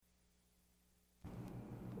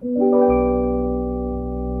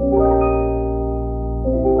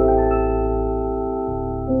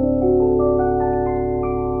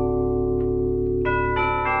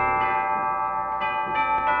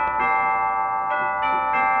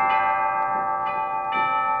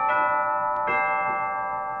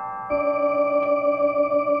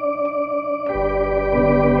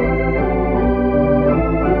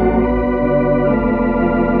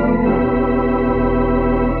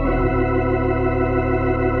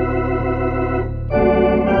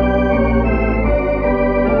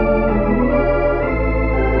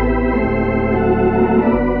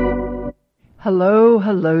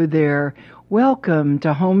Hello there. Welcome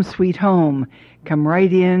to Home Sweet Home. Come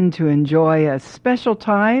right in to enjoy a special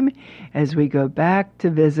time as we go back to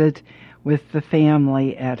visit with the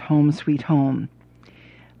family at Home Sweet Home.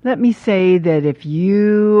 Let me say that if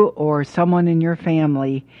you or someone in your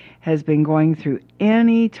family has been going through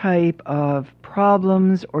any type of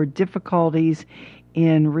problems or difficulties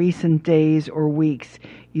in recent days or weeks,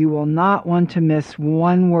 you will not want to miss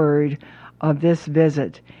one word of this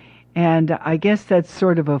visit. And I guess that's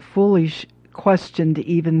sort of a foolish question to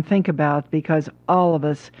even think about because all of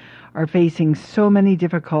us are facing so many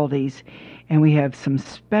difficulties, and we have some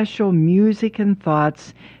special music and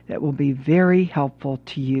thoughts that will be very helpful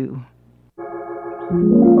to you.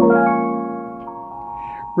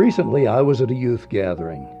 Recently, I was at a youth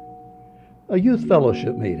gathering, a youth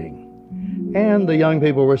fellowship meeting, and the young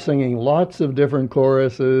people were singing lots of different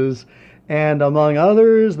choruses. And among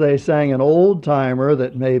others, they sang an old-timer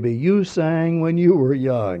that maybe you sang when you were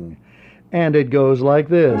young. And it goes like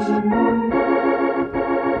this.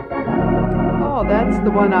 Oh, that's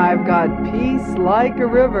the one, I've got peace like a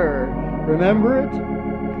river. Remember it?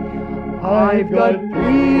 I've got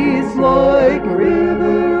peace like a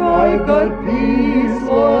river. I've got peace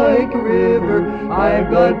like a river. I've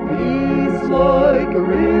got peace like a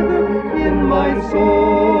river in my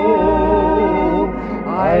soul.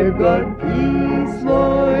 I've got peace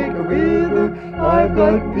like a river. I've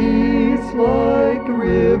got peace like a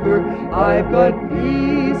river. I've got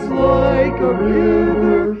peace like a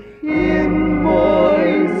river in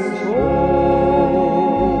my soul.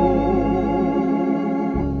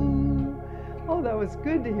 Oh, that was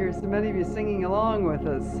good to hear so many of you singing along with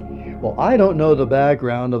us. Well, I don't know the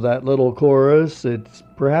background of that little chorus. It's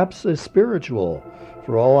perhaps spiritual,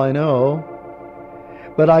 for all I know.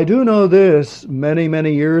 But I do know this, many,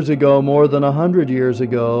 many years ago, more than 100 years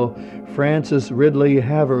ago, Francis Ridley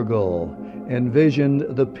Havergal envisioned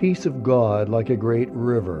the peace of God like a great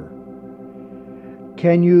river.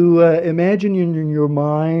 Can you imagine in your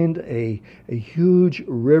mind a huge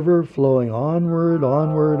river flowing onward,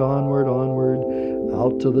 onward, onward, onward,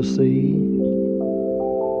 out to the sea?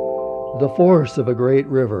 The force of a great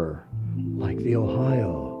river, like the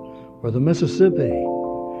Ohio, or the Mississippi,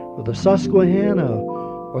 or the Susquehanna,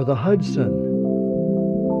 or the Hudson.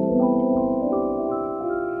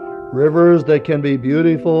 Rivers that can be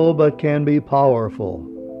beautiful but can be powerful.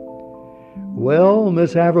 Well,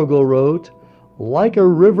 Miss Havergal wrote, like a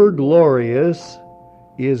river glorious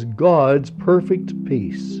is God's perfect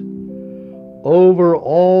peace, over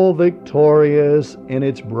all victorious in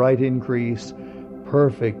its bright increase,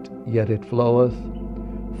 perfect yet it floweth,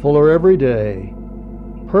 fuller every day,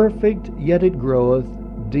 perfect yet it groweth,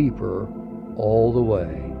 deeper all the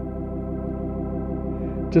way.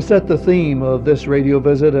 To set the theme of this radio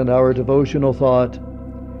visit and our devotional thought,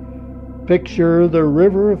 picture the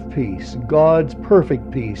river of peace, God's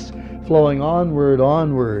perfect peace, flowing onward,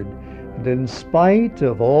 onward, and in spite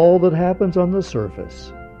of all that happens on the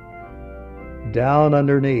surface, down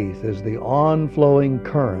underneath is the on-flowing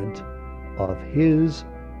current of His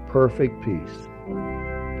perfect peace.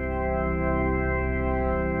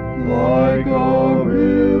 Like a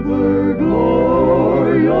river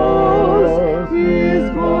glorious is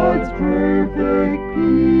God's perfect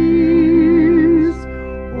peace,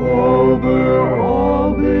 over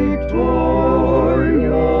all victorious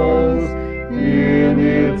in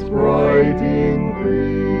its bright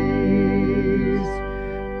increase.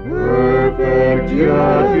 Perfect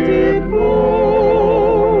yet it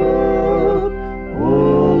floweth,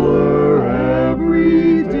 fuller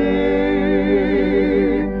every day.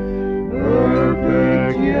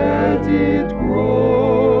 Perfect yet it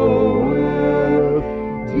groweth,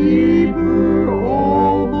 deeper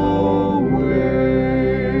all the way.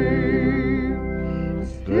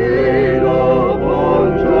 Stayed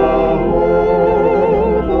upon Jehovah,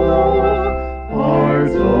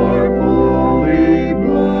 hearts are fully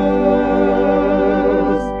blessed.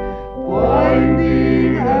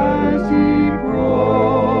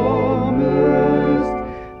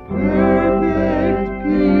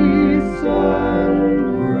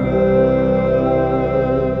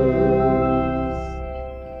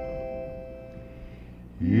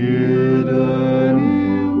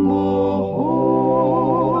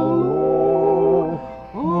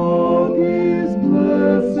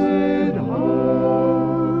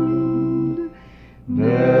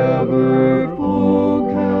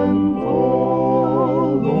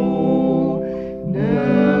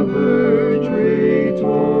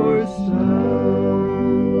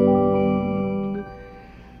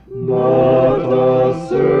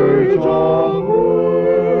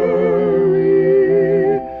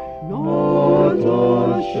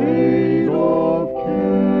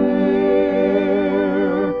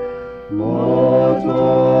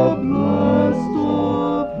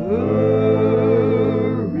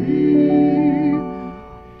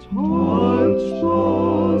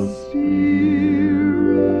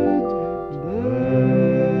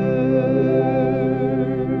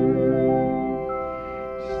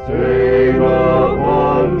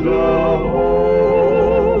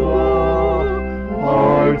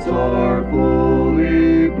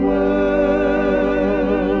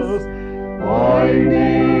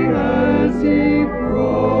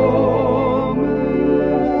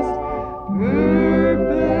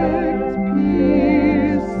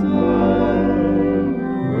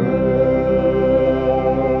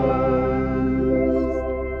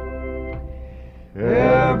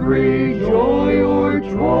 every joy or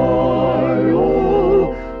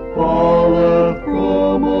trial falleth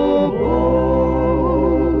from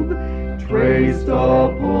above, traced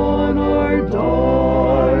upon our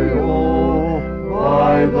dial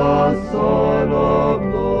by the Son of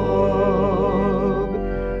love.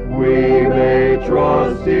 We may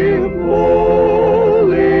trust Him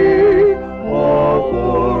fully, all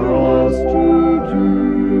for us to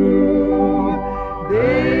do.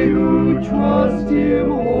 They who trust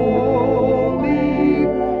Him wholly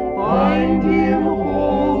find Him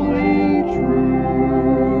wholly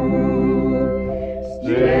true.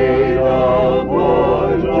 Stayed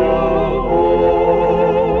upon Jehovah,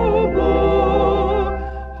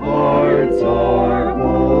 hearts are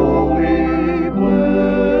fully blessed,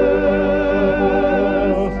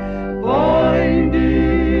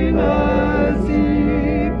 finding as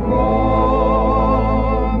He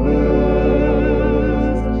promised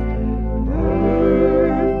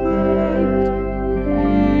perfect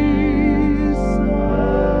peace and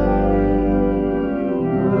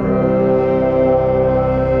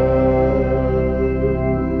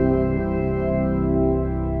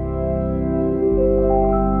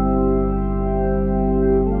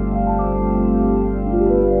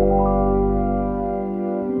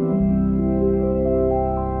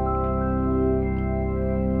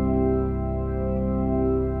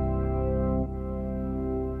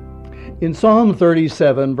In Psalm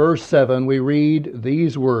 37, verse 7, we read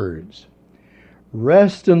these words,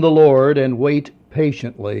 "Rest in the Lord and wait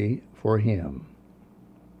patiently for Him."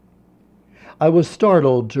 I was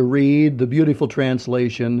startled to read the beautiful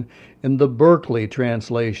translation in the Berkeley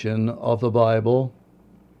translation of the Bible.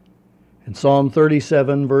 And Psalm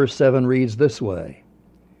 37, verse 7 reads this way,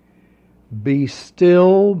 "Be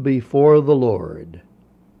still before the Lord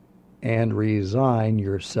and resign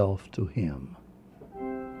yourself to Him."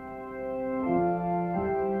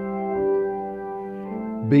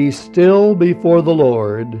 Be still before the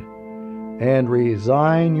Lord and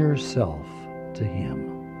resign yourself to Him.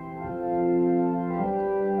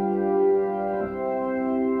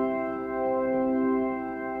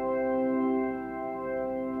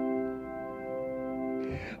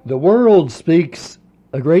 The world speaks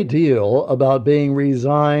a great deal about being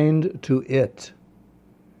resigned to it.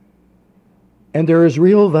 And there is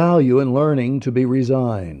real value in learning to be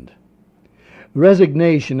resigned.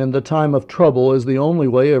 Resignation in the time of trouble is the only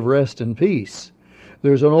way of rest and peace.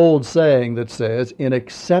 There's an old saying that says, "In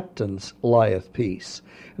acceptance lieth peace."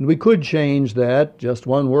 And we could change that, just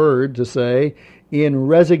one word, to say, "In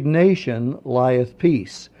resignation lieth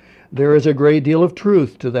peace." There is a great deal of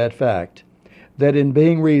truth to that fact, that in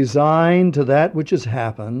being resigned to that which has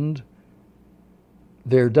happened,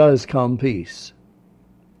 there does come peace.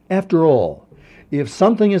 After all, if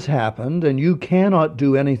something has happened and you cannot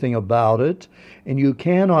do anything about it, and you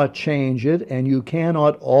cannot change it, and you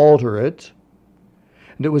cannot alter it,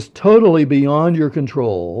 and it was totally beyond your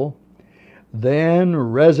control, then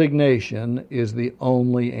resignation is the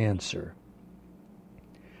only answer.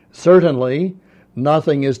 Certainly,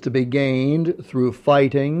 nothing is to be gained through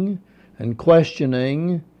fighting and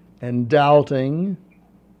questioning and doubting,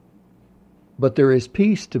 but there is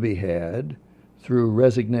peace to be had through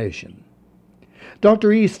resignation.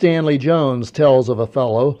 Dr. E. Stanley Jones tells of a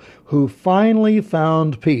fellow who finally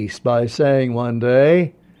found peace by saying one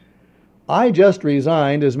day, "I just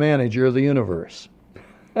resigned as manager of the universe."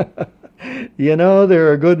 You know, there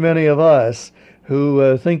are a good many of us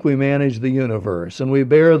who think we manage the universe and we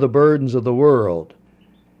bear the burdens of the world.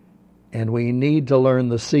 And we need to learn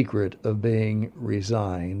the secret of being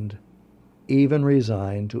resigned, even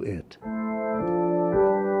resigned to it.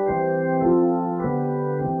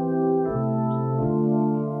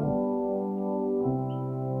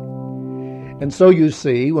 And so you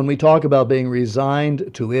see, when we talk about being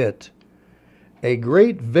resigned to it, a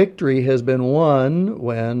great victory has been won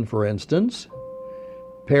when, for instance,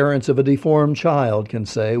 parents of a deformed child can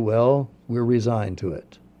say, "Well, we're resigned to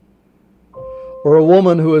it." Or a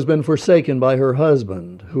woman who has been forsaken by her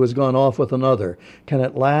husband, who has gone off with another, can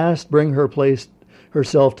at last bring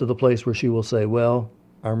herself to the place where she will say, "Well,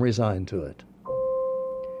 I'm resigned to it."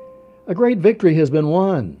 A great victory has been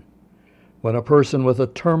won when a person with a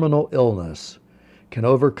terminal illness can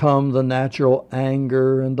overcome the natural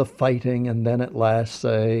anger and the fighting and then at last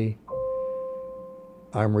say,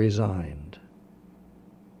 "I'm resigned."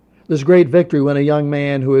 There's great victory when a young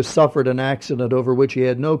man who has suffered an accident over which he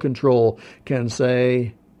had no control can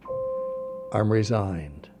say, "I'm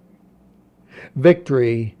resigned."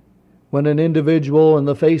 Victory when an individual in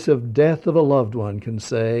the face of death of a loved one can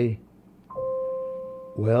say,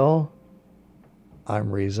 "Well,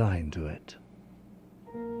 I'm resigned to it."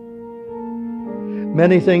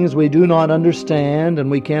 Many things we do not understand and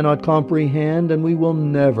we cannot comprehend, and we will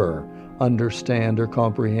never understand or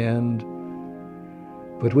comprehend.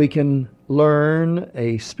 But we can learn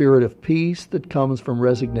a spirit of peace that comes from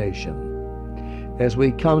resignation as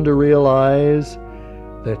we come to realize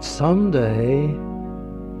that someday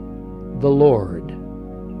the Lord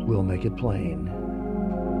will make it plain.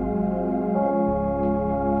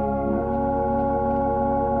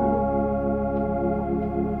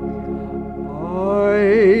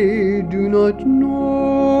 I do not know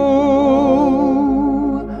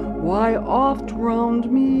why oft round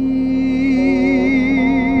me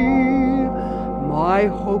my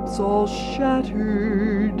hopes all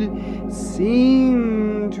shattered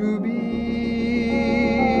seem to be.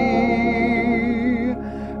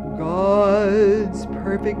 God's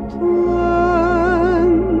perfect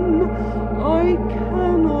plan I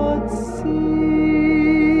cannot see,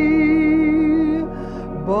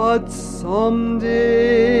 but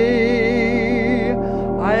someday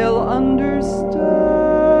I'll understand.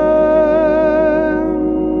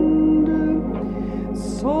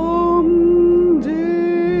 Someday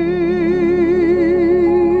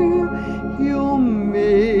He'll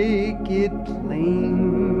make it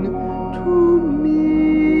plain to me.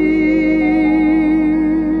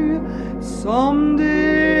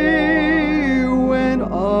 Someday when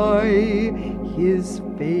I His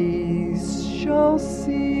face shall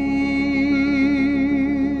see.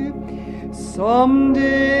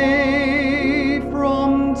 Someday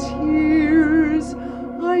from tears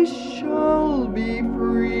I shall be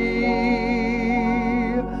free,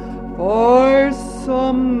 for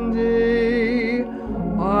someday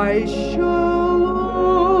I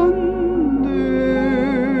shall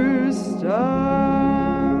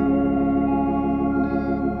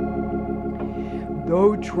understand.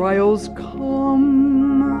 Though trials come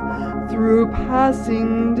through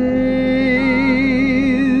passing days,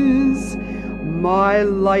 my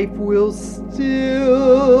life will still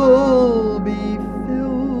be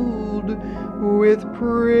filled with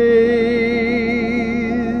praise,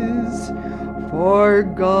 for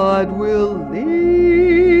God will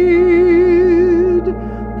lead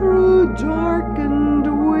through darkened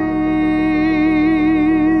ways.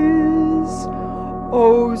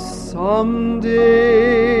 Oh, someday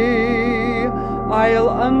I'll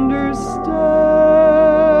understand.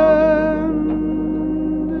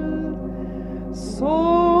 Someday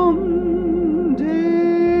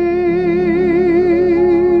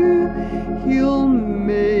He'll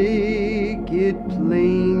make it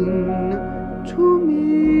plain to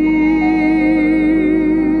me.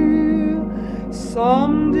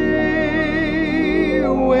 Someday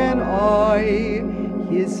when I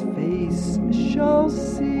His face shall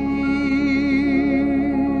see.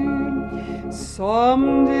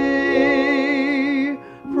 Someday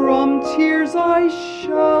from tears I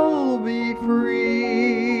shall be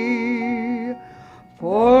free,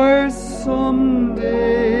 for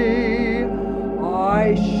someday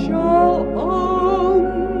I shall understand.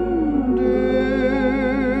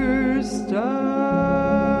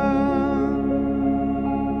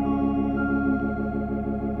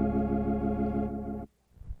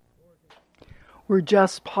 We're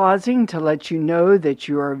just pausing to let you know that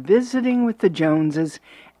you are visiting with the Joneses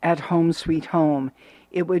at Home Sweet Home.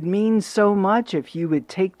 It would mean so much if you would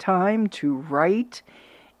take time to write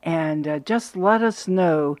and just let us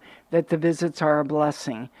know that the visits are a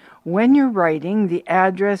blessing. When you're writing, the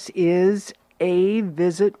address is A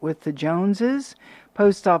Visit with the Joneses,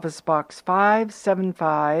 Post Office Box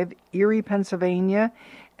 575, Erie, Pennsylvania,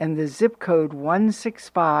 and the zip code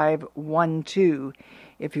 16512.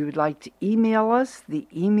 If you would like to email us, the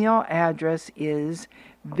email address is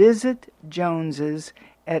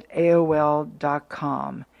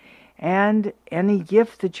visitjoneses@aol.com. And any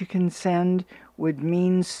gift that you can send would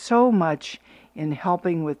mean so much in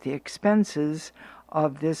helping with the expenses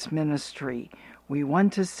of this ministry. We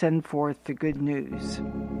want to send forth the good news.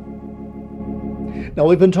 Now,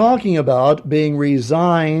 we've been talking about being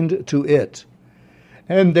resigned to it.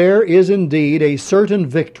 And there is indeed a certain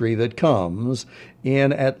victory that comes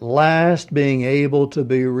in at last being able to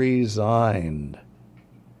be resigned.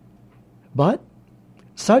 But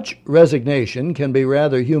such resignation can be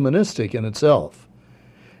rather humanistic in itself.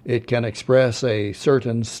 It can express a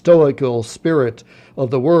certain stoical spirit of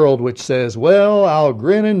the world which says, well, I'll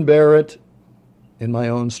grin and bear it in my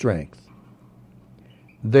own strength.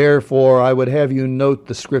 Therefore, I would have you note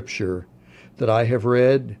the scripture that I have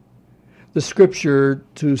read, the scripture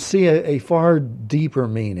to see a far deeper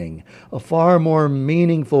meaning, a far more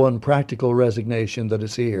meaningful and practical resignation that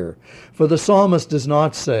is here. For the psalmist does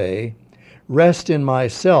not say, rest in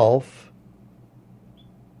myself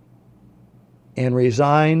and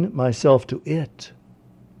resign myself to it.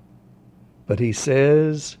 But he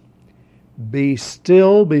says, be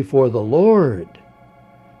still before the Lord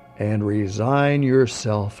and resign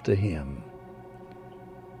yourself to him.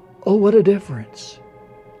 Oh, what a difference.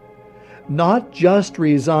 Not just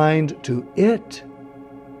resigned to it,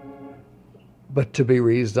 but to be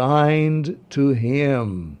resigned to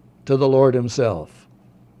him, to the Lord himself.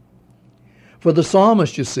 For the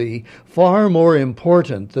psalmist, you see, far more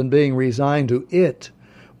important than being resigned to it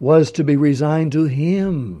was to be resigned to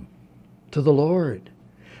him, to the Lord.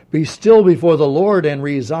 Be still before the Lord and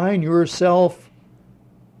resign yourself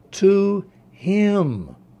to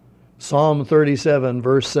him. Psalm 37,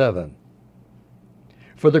 verse 7.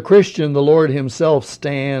 For the Christian, the Lord himself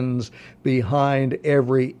stands behind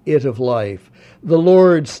every it of life. The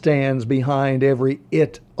Lord stands behind every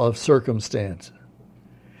it of circumstance.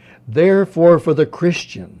 Therefore, for the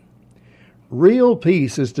Christian, real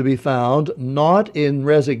peace is to be found not in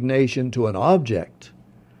resignation to an object,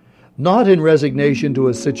 not in resignation to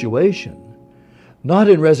a situation, not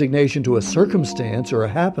in resignation to a circumstance or a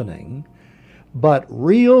happening, but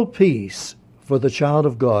real peace for the child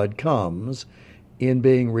of God comes in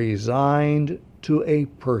being resigned to a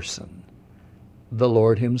person, the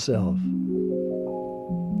Lord himself.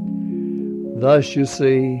 Thus, you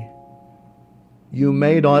see, you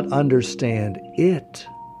may not understand it,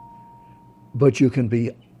 but you can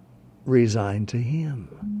be resigned to him.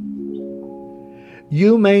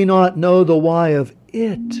 You may not know the why of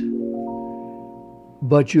it,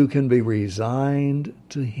 but you can be resigned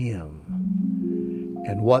to him.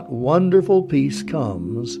 And what wonderful peace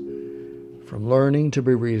comes from learning to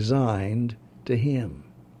be resigned to him.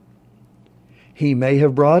 He may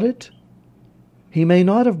have brought it. He may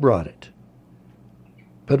not have brought it.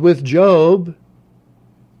 But with Job,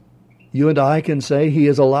 you and I can say he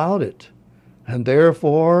has allowed it, and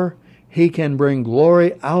therefore he can bring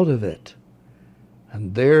glory out of it,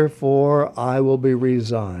 and therefore I will be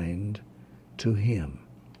resigned to him.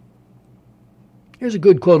 Here's a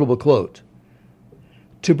good quotable quote.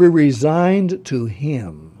 To be resigned to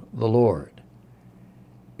him, the Lord,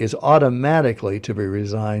 is automatically to be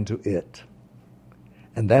resigned to it.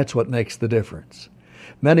 And that's what makes the difference.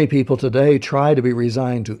 Many people today try to be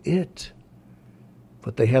resigned to it,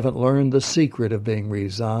 but they haven't learned the secret of being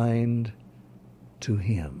resigned to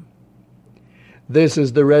him. This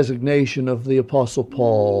is the resignation of the Apostle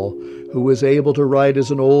Paul, who was able to write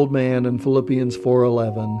as an old man in Philippians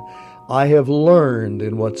 4:11, I have learned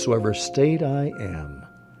in whatsoever state I am,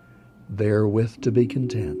 therewith to be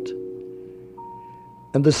content.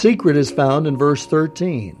 And the secret is found in verse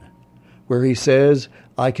 13, where he says,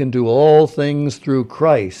 I can do all things through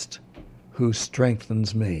Christ who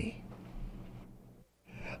strengthens me.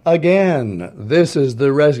 Again, this is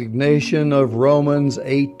the resignation of Romans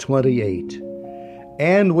 8:28.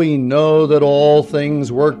 And we know that all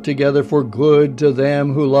things work together for good to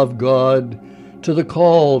them who love God, to the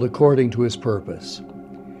called according to his purpose.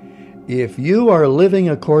 If you are living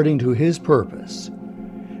according to his purpose,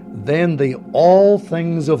 then the all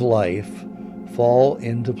things of life fall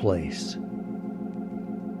into place.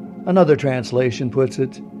 Another translation puts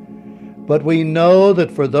it, but we know that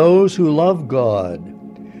for those who love God,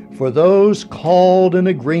 for those called in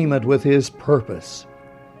agreement with his purpose,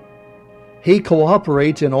 he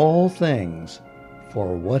cooperates in all things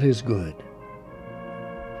for what is good.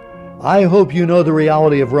 I hope you know the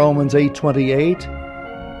reality of Romans 8:28,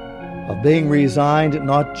 of being resigned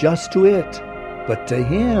not just to it, but to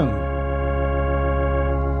him.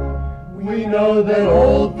 We know that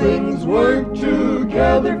all things work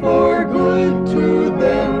together for good to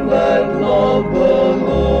them that love the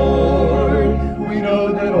Lord. We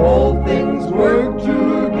know that all things work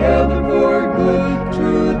together for good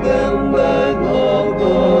to them that love the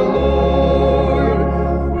Lord.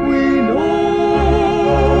 We know,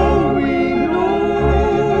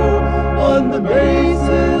 on the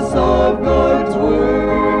basis of God's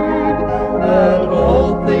word, that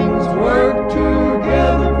all things work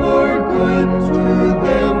together for good to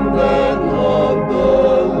them that love the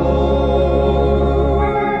Lord.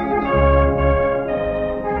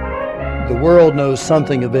 The world knows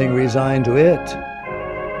something of being resigned to it,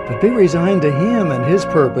 but be resigned to him and his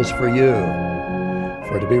purpose for you.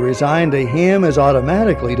 For to be resigned to him is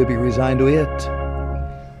automatically to be resigned to it.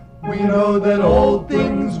 We know that all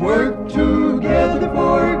things work together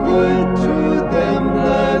for good to them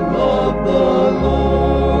that love the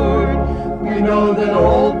Lord. We know that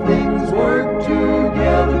all things work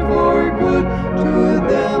together for good to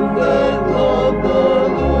them that love the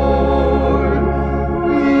Lord.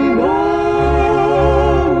 We know,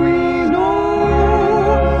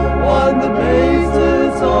 on the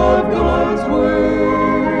basis of God's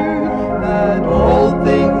word, that all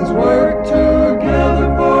things work together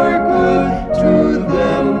for good to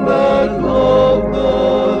them that love the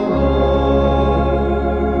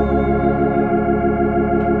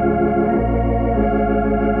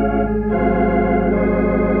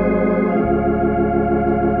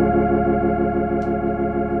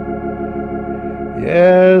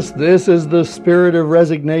Yes, this is the spirit of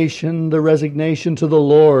resignation, the resignation to the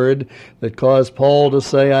Lord that caused Paul to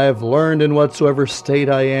say, I have learned in whatsoever state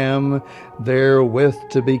I am, therewith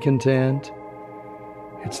to be content.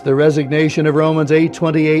 It's the resignation of Romans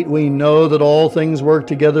 8:28. We know that all things work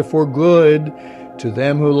together for good to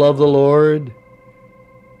them who love the Lord.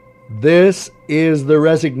 This is the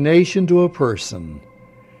resignation to a person,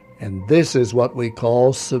 and this is what we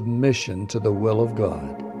call submission to the will of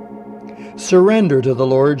God. Surrender to the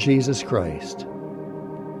Lord Jesus Christ.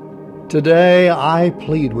 Today I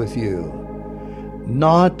plead with you,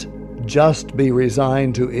 not just be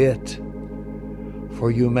resigned to it,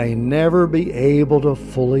 for you may never be able to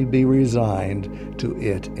fully be resigned to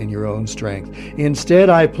it in your own strength. Instead,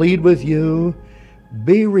 I plead with you,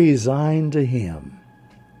 be resigned to Him.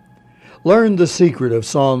 Learn the secret of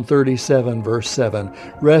Psalm 37, verse 7.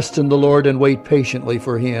 Rest in the Lord and wait patiently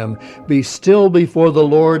for Him. Be still before the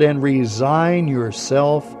Lord and resign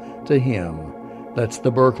yourself to Him. That's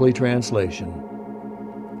the Berkeley translation.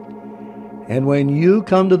 And when you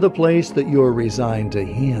come to the place that you are resigned to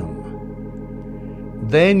Him,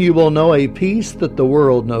 then you will know a peace that the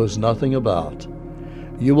world knows nothing about.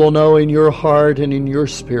 You will know in your heart and in your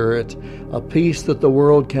spirit a peace that the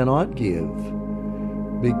world cannot give,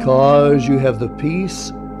 because you have the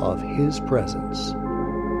peace of His presence.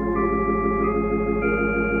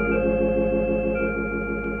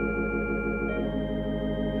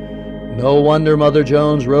 No wonder Mother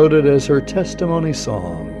Jones wrote it as her testimony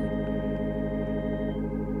song.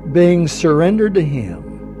 Being surrendered to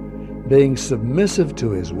Him, being submissive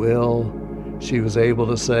to His will, she was able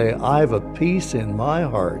to say, I've a peace in my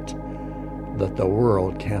heart that the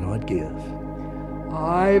world cannot give.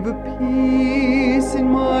 I've a peace in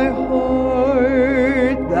my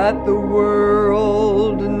heart that the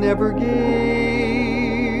world never gave.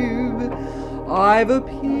 I've a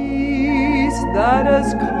peace that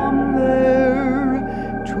has come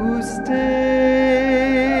there to stay.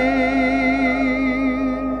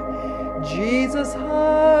 Jesus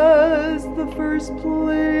has the first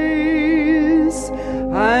place,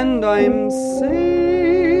 and I'm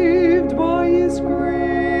saved by His grace.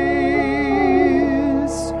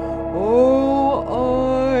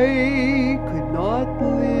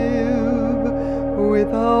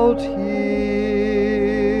 Without Him,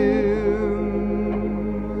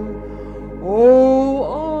 oh,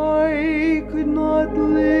 I could not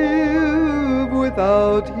live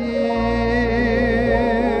without Him.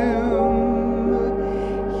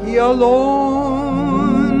 He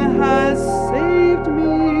alone has saved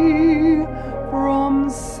me from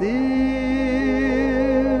sin.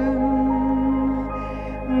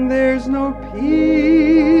 There's no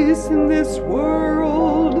peace in this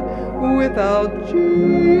world without Jesus.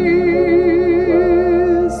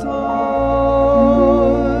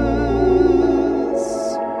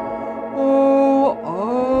 Oh,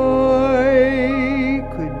 I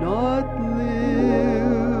could not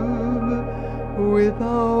live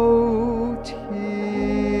without Him.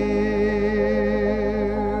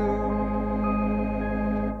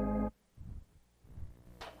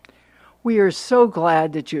 We are so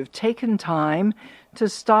glad that you have taken time to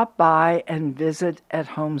stop by and visit at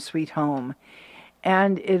Home Sweet Home.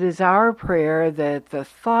 And it is our prayer that the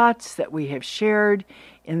thoughts that we have shared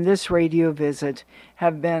in this radio visit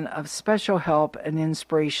have been of special help and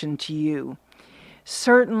inspiration to you.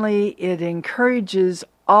 Certainly, it encourages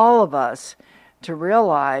all of us to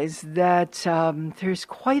realize that there's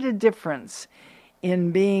quite a difference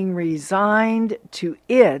in being resigned to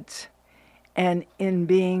it and in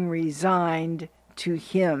being resigned to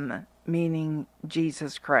Him, meaning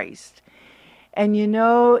Jesus Christ. And you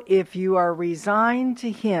know, if you are resigned to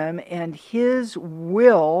Him and His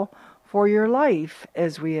will for your life,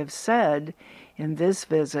 as we have said in this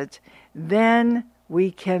visit, then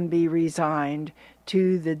we can be resigned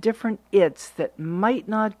to the different its that might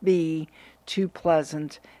not be too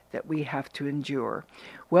pleasant that we have to endure.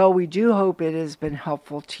 Well, we do hope it has been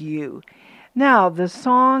helpful to you. Now, the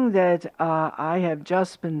song that I have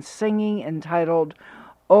just been singing, entitled,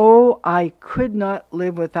 Oh, I Could Not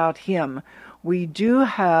Live Without Him. We do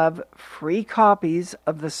have free copies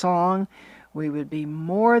of the song. We would be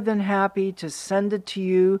more than happy to send it to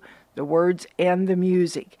you, the words and the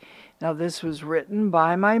music. Now, this was written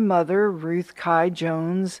by my mother, Ruth Kai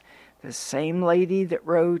Jones. the same lady that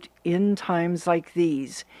wrote In Times Like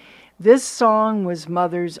These. This song was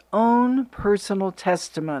Mother's own personal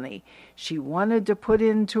testimony. She wanted to put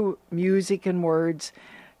into music and words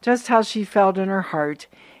just how she felt in her heart,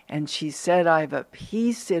 and she said, I have a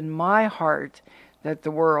peace in my heart that the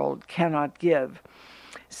world cannot give.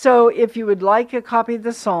 So if you would like a copy of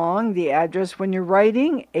the song, the address when you're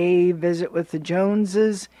writing, A Visit with the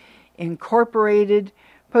Joneses, Incorporated,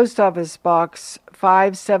 Post Office Box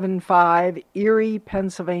 575, Erie,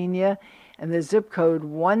 Pennsylvania, and the zip code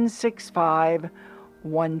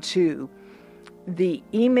 16512. The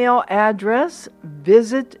email address,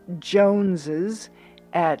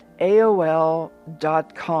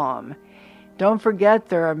 visitjoneses@aol.com. Don't forget,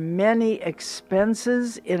 there are many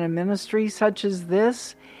expenses in a ministry such as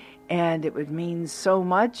this, and it would mean so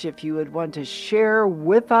much if you would want to share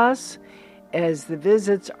with us as the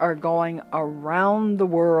visits are going around the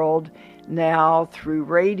world now through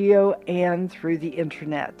radio and through the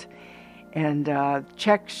internet. And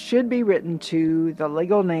checks should be written to the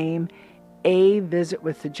legal name A Visit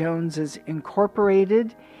with the Joneses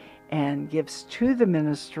Incorporated, and gifts to the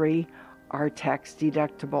ministry are tax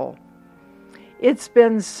deductible. It's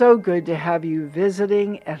been so good to have you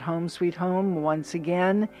visiting at Home Sweet Home once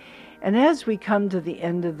again. And as we come to the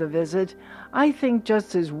end of the visit, I think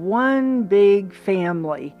just as one big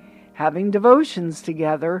family having devotions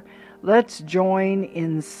together, let's join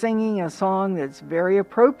in singing a song that's very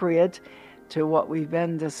appropriate to what we've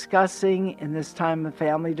been discussing in this time of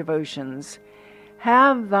family devotions.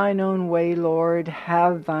 Have thine own way, Lord,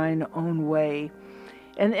 have thine own way.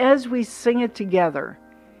 And as we sing it together,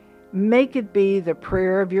 make it be the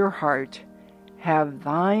prayer of your heart. Have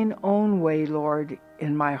thine own way, Lord,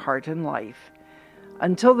 in my heart and life.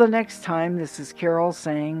 Until the next time, this is Carol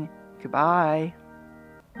saying goodbye.